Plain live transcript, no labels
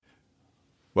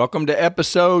Welcome to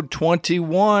episode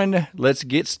 21. Let's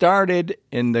get started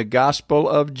in the Gospel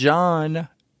of John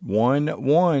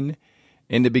 1:1.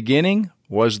 In the beginning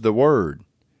was the Word,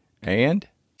 and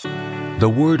the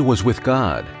Word was with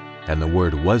God, and the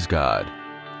Word was God,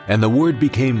 and the Word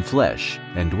became flesh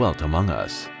and dwelt among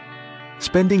us.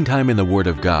 Spending time in the Word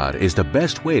of God is the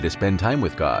best way to spend time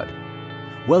with God.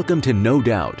 Welcome to No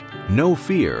Doubt, No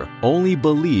Fear, Only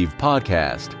Believe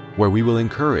podcast, where we will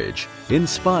encourage,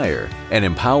 inspire, and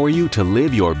empower you to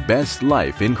live your best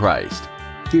life in Christ.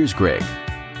 Here's Greg.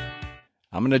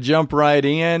 I'm going to jump right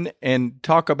in and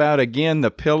talk about, again, the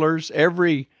pillars.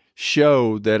 Every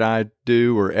show that I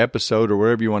do, or episode, or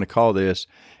whatever you want to call this,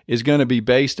 is going to be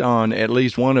based on at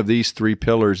least one of these three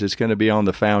pillars. It's going to be on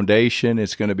the foundation,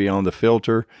 it's going to be on the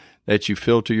filter that you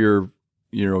filter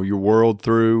your world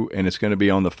through, and it's going to be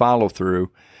on the follow-through.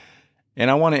 And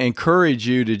I want to encourage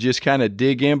you to just kind of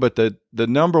dig in, but the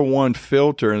number one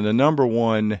filter and the number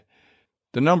one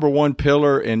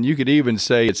pillar, and you could even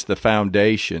say it's the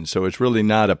foundation, so it's really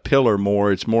not a pillar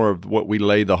more, it's more of what we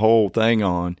lay the whole thing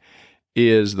on,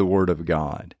 is the Word of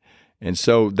God. And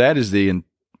so that is the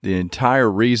entire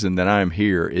reason that I'm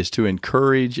here, is to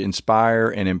encourage, inspire,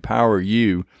 and empower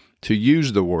you to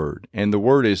use the Word. And the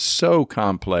Word is so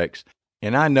complex,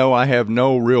 and I know I have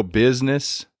no real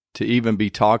business to even be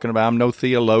talking about. I'm no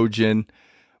theologian,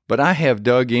 but I have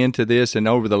dug into this, and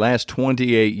over the last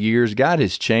 28 years, God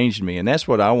has changed me, and that's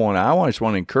what I want. I just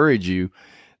want to encourage you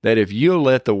that if you'll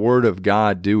let the Word of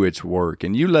God do its work,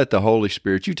 and you let the Holy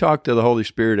Spirit, you talk to the Holy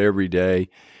Spirit every day,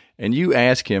 and you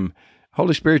ask Him,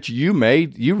 Holy Spirit, you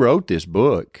wrote this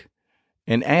book,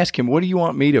 and ask Him, what do you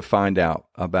want me to find out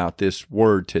about this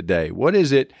Word today? What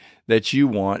is it that you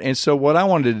want? And so what I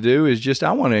wanted to do is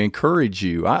I want to encourage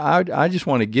you. I just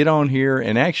want to get on here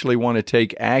and actually want to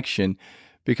take action,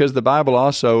 because the Bible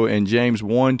also in James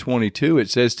 1:22, it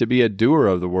says to be a doer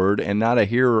of the word and not a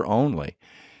hearer only.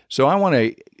 So I want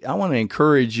to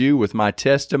encourage you with my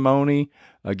testimony.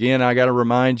 Again, I got to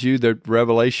remind you that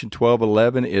Revelation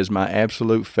 12:11 is my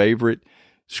absolute favorite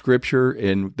scripture,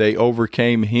 and they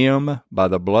overcame him by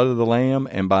the blood of the Lamb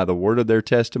and by the word of their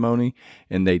testimony,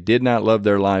 and they did not love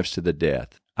their lives to the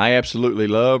death. I absolutely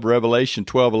love Revelation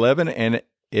 12:11, and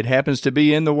it happens to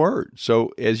be in the Word.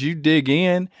 So as you dig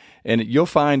in, and you'll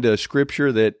find a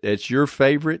scripture that's your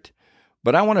favorite,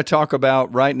 but I want to talk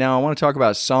about right now, I want to talk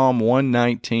about Psalm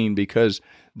 119, because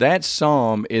that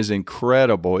psalm is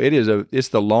incredible. It's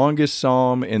the longest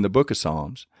psalm in the book of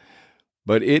Psalms.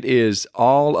 But it is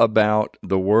all about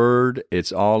the Word.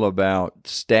 It's all about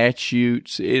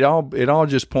statutes. It all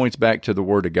just points back to the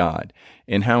Word of God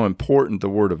and how important the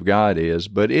Word of God is.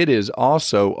 But it is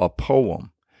also a poem.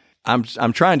 I'm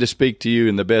trying to speak to you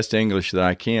in the best English that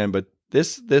I can. But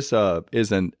this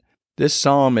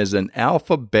psalm is an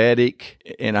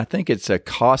alphabetic, and I think it's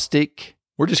acrostic.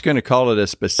 We're just going to call it a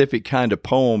specific kind of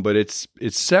poem. But it's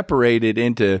separated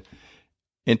into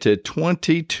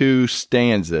 22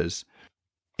 stanzas.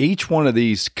 Each one of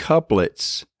these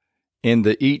couplets in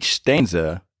each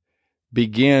stanza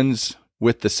begins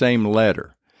with the same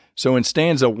letter. So in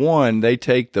stanza 1, they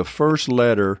take the first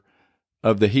letter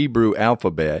of the Hebrew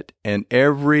alphabet, and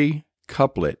every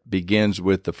couplet begins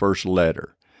with the first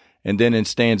letter. And then in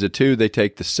stanza 2, they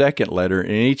take the second letter,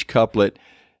 and each couplet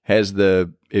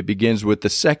it begins with the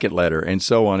second letter, and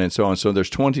so on and so on. So there's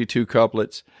 22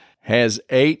 couplets, has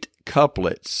 8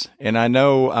 couplets, and I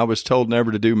know I was told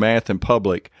never to do math in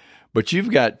public, but you've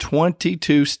got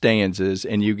 22 stanzas,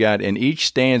 and in each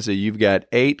stanza you've got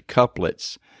 8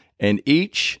 couplets, and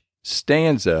each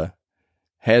stanza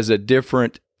has a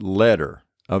different letter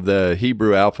of the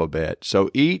Hebrew alphabet. So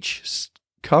each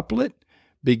couplet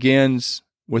begins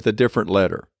with a different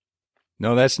letter.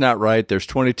 No, that's not right. There's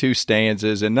 22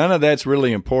 stanzas, and none of that's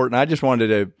really important. I just wanted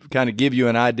to kind of give you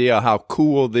an idea of how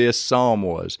cool this psalm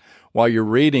was while you're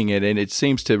reading it, and it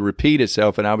seems to repeat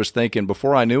itself. And I was thinking,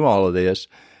 before I knew all of this,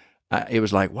 it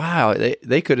was like, wow,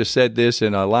 they could have said this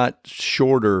in a lot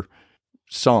shorter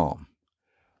psalm.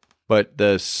 But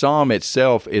the psalm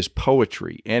itself is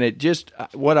poetry, and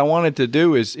what I wanted to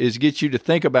do is get you to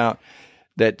think about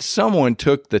that someone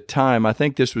took the time, I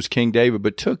think this was King David,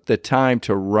 but took the time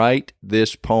to write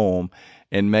this poem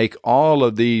and make all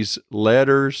of these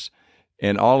letters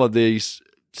and all of these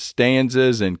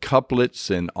stanzas and couplets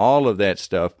and all of that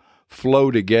stuff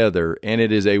flow together. And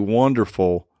it is a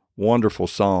wonderful, wonderful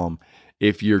psalm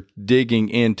if you're digging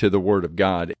into the Word of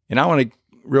God. And I want to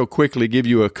real quickly give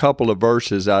you a couple of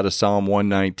verses out of Psalm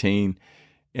 119.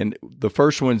 And the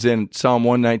first one's in Psalm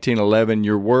 119:11.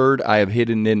 Your word I have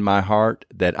hidden in my heart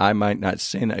that I might not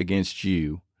sin against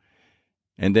you.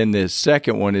 And then the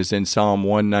second one is in Psalm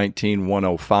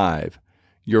 119:105.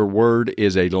 Your word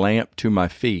is a lamp to my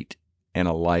feet and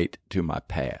a light to my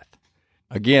path.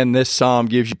 Again, this psalm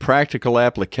gives you practical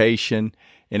application,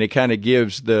 and it kind of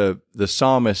gives the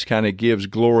psalmist kind of gives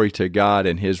glory to God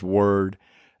and His word.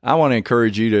 I want to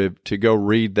encourage you to go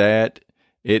read that.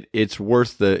 It's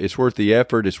worth the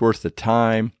effort. It's worth the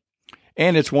time,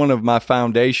 and it's one of my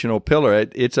foundational pillars.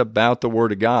 It's about the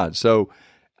Word of God. So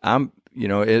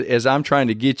as I'm trying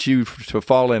to get you to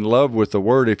fall in love with the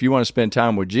Word, if you want to spend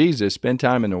time with Jesus, spend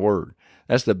time in the Word.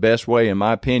 That's the best way, in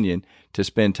my opinion, to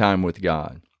spend time with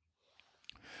God.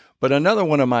 But another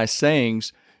one of my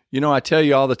sayings, I tell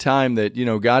you all the time that,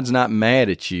 God's not mad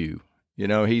at you.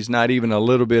 He's not even a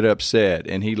little bit upset,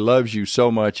 and He loves you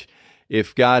so much.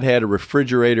 If God had a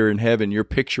refrigerator in heaven, your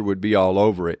picture would be all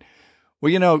over it.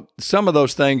 Well, some of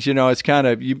those things, it's kind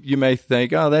of, you may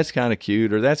think, oh, that's kind of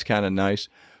cute or that's kind of nice.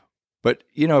 But,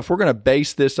 if we're going to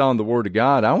base this on the Word of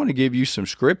God, I want to give you some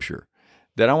scripture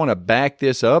that I want to back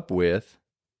this up with.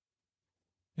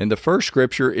 And the first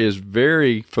scripture is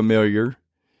very familiar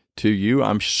to you,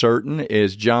 I'm certain,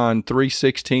 is John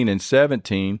 3:16 and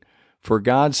 17. For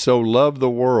God so loved the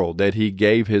world that He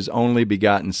gave His only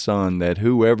begotten Son, that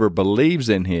whoever believes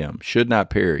in Him should not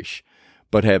perish,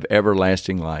 but have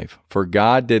everlasting life. For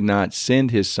God did not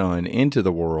send His Son into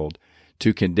the world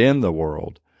to condemn the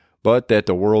world, but that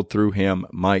the world through Him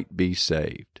might be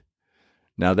saved.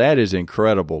 Now that is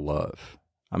incredible love.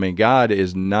 I mean, God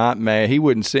is not mad. He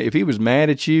wouldn't say, if He was mad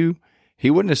at you, He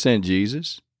wouldn't have sent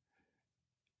Jesus.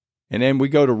 And then we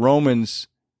go to Romans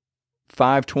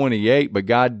 5:28, but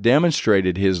God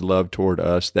demonstrated His love toward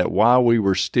us, that while we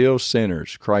were still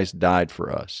sinners, Christ died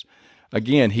for us.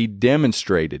 Again, He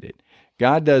demonstrated it.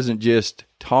 God doesn't just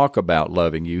talk about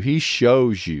loving you. He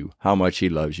shows you how much He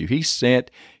loves you. He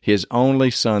sent His only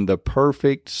Son, the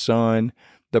perfect Son,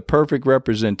 the perfect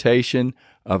representation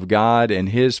of God and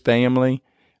His family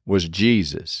was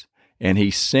Jesus. And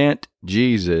He sent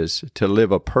Jesus to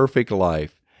live a perfect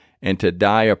life and to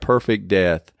die a perfect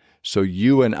death, so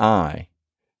you and I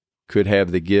could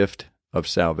have the gift of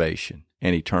salvation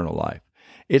and eternal life.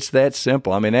 It's that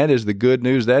simple. I mean, that is the good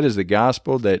news. That is the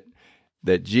gospel, that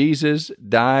Jesus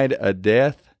died a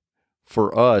death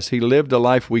for us. He lived a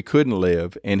life we couldn't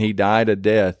live, and He died a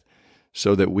death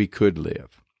so that we could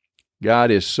live. God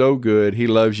is so good. He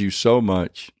loves you so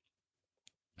much.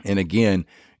 And again,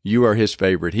 you are His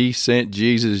favorite. He sent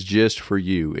Jesus just for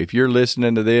you. If you're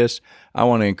listening to this, I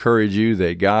want to encourage you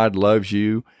that God loves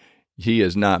you. He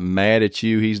is not mad at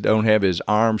you. He don't have His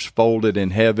arms folded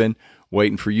in heaven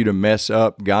waiting for you to mess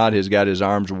up. God has got His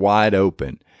arms wide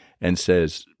open and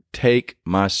says, take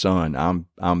my son.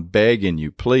 I'm begging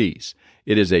you, please.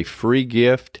 It is a free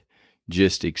gift.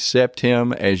 Just accept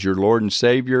Him as your Lord and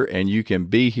Savior, and you can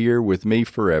be here with me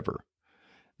forever.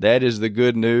 That is the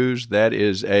good news. That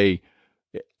is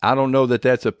I don't know that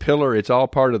that's a pillar. It's all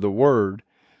part of the Word,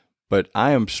 but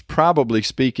I am probably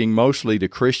speaking mostly to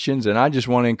Christians, and I just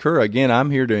want to encourage. Again,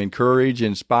 I'm here to encourage,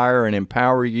 inspire, and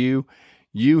empower you.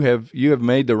 You have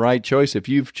made the right choice. If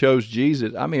you've chose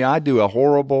Jesus, I mean, I do a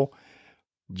horrible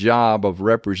job of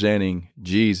representing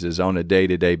Jesus on a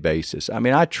day-to-day basis. I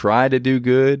mean, I try to do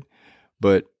good,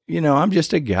 but, I'm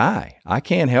just a guy. I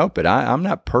can't help it. I'm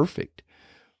not perfect,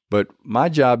 but my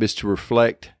job is to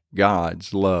reflect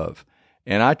God's love.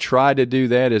 And I try to do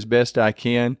that as best I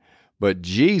can. But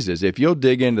Jesus, if you'll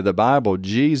dig into the Bible,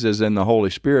 Jesus and the Holy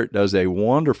Spirit does a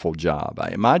wonderful job.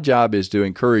 My job is to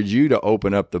encourage you to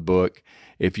open up the book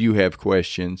if you have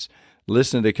questions,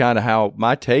 listen to kind of how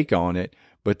my take on it,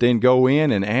 but then go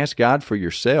in and ask God for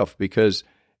yourself, because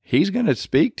He's going to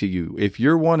speak to you. If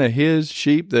you're one of His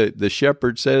sheep, the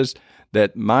shepherd says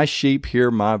that my sheep hear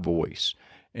my voice.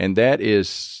 And that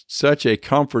is such a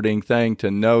comforting thing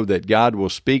to know that God will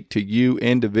speak to you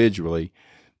individually,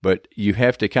 but you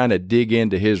have to kind of dig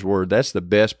into His Word. That's the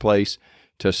best place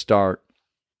to start.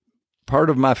 Part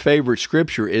of my favorite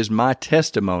scripture is my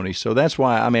testimony. So that's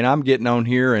why, I'm getting on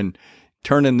here and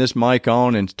turning this mic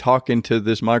on and talking to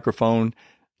this microphone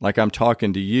like I'm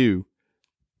talking to you.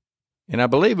 And I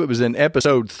believe it was in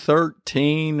episode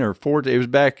 13 or 14.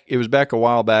 It was back a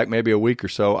while back, maybe a week or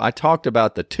so. I talked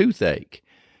about the toothache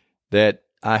that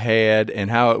I had and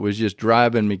how it was just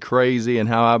driving me crazy, and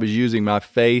how I was using my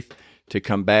faith to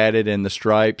combat it and the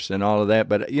stripes and all of that.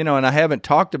 But, and I haven't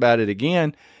talked about it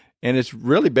again. And it's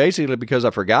really basically because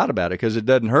I forgot about it, because it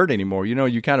doesn't hurt anymore.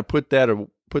 You kind of put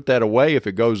that away if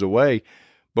it goes away.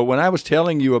 But when I was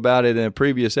telling you about it in a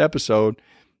previous episode,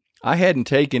 I hadn't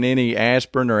taken any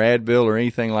aspirin or Advil or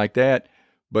anything like that,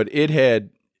 but it had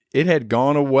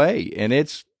gone away, and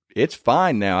it's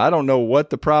fine now. I don't know what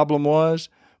the problem was,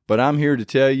 but I'm here to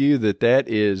tell you that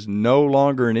is no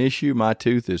longer an issue. My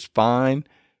tooth is fine.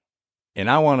 and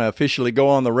I want to officially go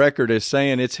on the record as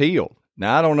saying it's healed.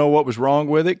 Now, I don't know what was wrong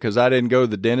with it because I didn't go to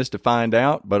the dentist to find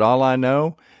out, but all I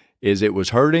know is it was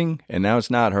hurting, and now it's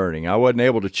not hurting. I wasn't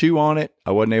able to chew on it.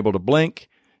 I wasn't able to blink,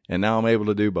 and now I'm able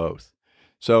to do both.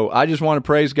 So I just want to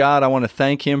praise God. I want to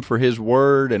thank Him for His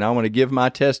word, and I want to give my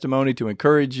testimony to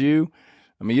encourage you.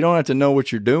 I mean, you don't have to know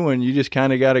what you're doing. You just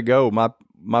kind of got to go.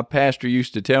 My pastor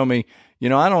used to tell me, I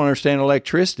don't understand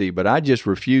electricity, but I just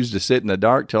refuse to sit in the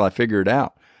dark till I figure it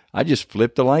out. I just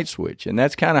flip the light switch, and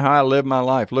that's kind of how I live my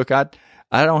life. Look, I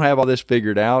don't have all this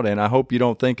figured out, and I hope you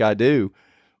don't think I do,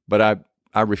 but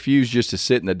I refuse just to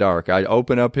sit in the dark. I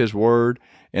open up His word,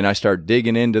 and I start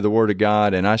digging into the Word of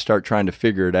God, and I start trying to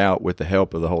figure it out with the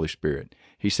help of the Holy Spirit.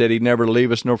 He said He'd never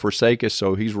leave us nor forsake us,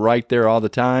 so He's right there all the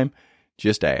time.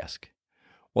 Just ask.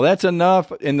 Well, that's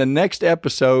enough. In the next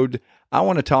episode, I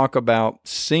want to talk about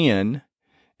sin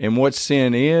and what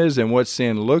sin is and what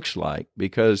sin looks like,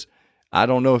 because I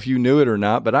don't know if you knew it or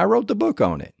not, but I wrote the book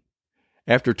on it.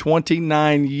 After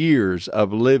 29 years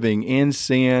of living in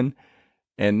sin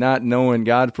and not knowing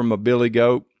God from a billy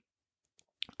goat,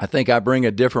 I think I bring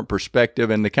a different perspective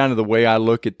and the way I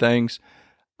look at things.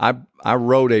 I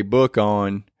wrote a book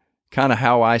on kind of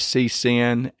how I see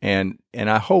sin, and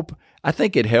I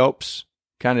think it helps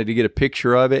kind of to get a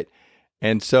picture of it.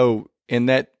 And so in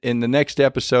the next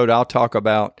episode, I'll talk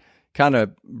about kind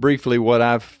of briefly what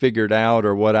I've figured out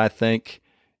or what I think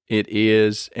it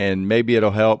is, and maybe it'll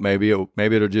help, maybe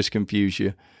it'll just confuse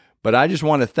you. But I just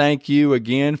want to thank you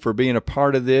again for being a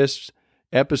part of this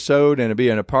episode and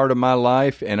being a part of my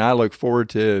life, and I look forward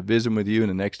to visiting with you in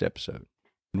the next episode.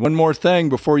 And one more thing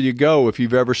before you go, if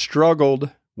you've ever struggled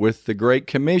with the Great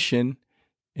Commission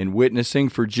and witnessing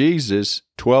for Jesus,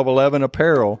 1211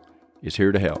 Apparel is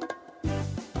here to help.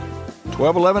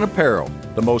 1211 Apparel,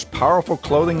 the most powerful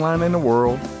clothing line in the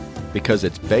world, because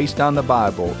it's based on the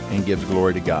Bible and gives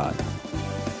glory to God.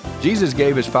 Jesus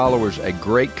gave His followers a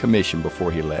great commission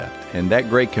before He left, and that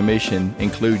great commission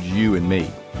includes you and me.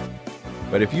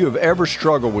 But if you have ever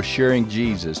struggled with sharing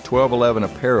Jesus, 1211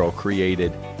 Apparel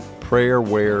created Prayer,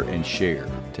 Wear, and Share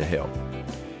to help.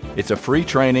 It's a free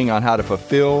training on how to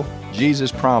fulfill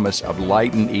Jesus' promise of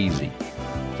light and easy,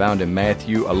 found in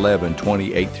Matthew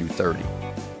 11:28-30.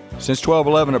 Since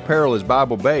 1211 Apparel is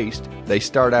Bible-based, they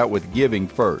start out with giving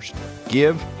first.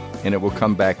 Give, and it will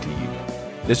come back to you.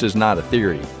 This is not a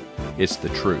theory, it's the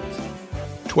truth.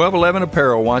 1211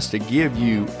 Apparel wants to give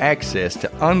you access to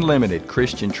unlimited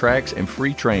Christian tracks and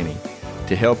free training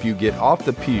to help you get off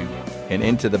the pew and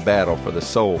into the battle for the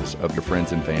souls of your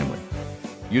friends and family.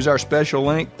 Use our special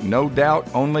link,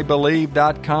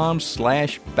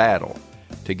 NoDoubtOnlyBelieve.com/battle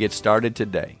to get started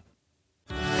today.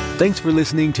 Thanks for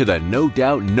listening to the No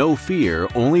Doubt, No Fear,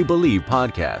 Only Believe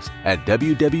podcast at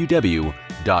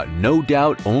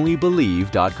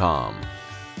www.NoDoubtOnlyBelieve.com.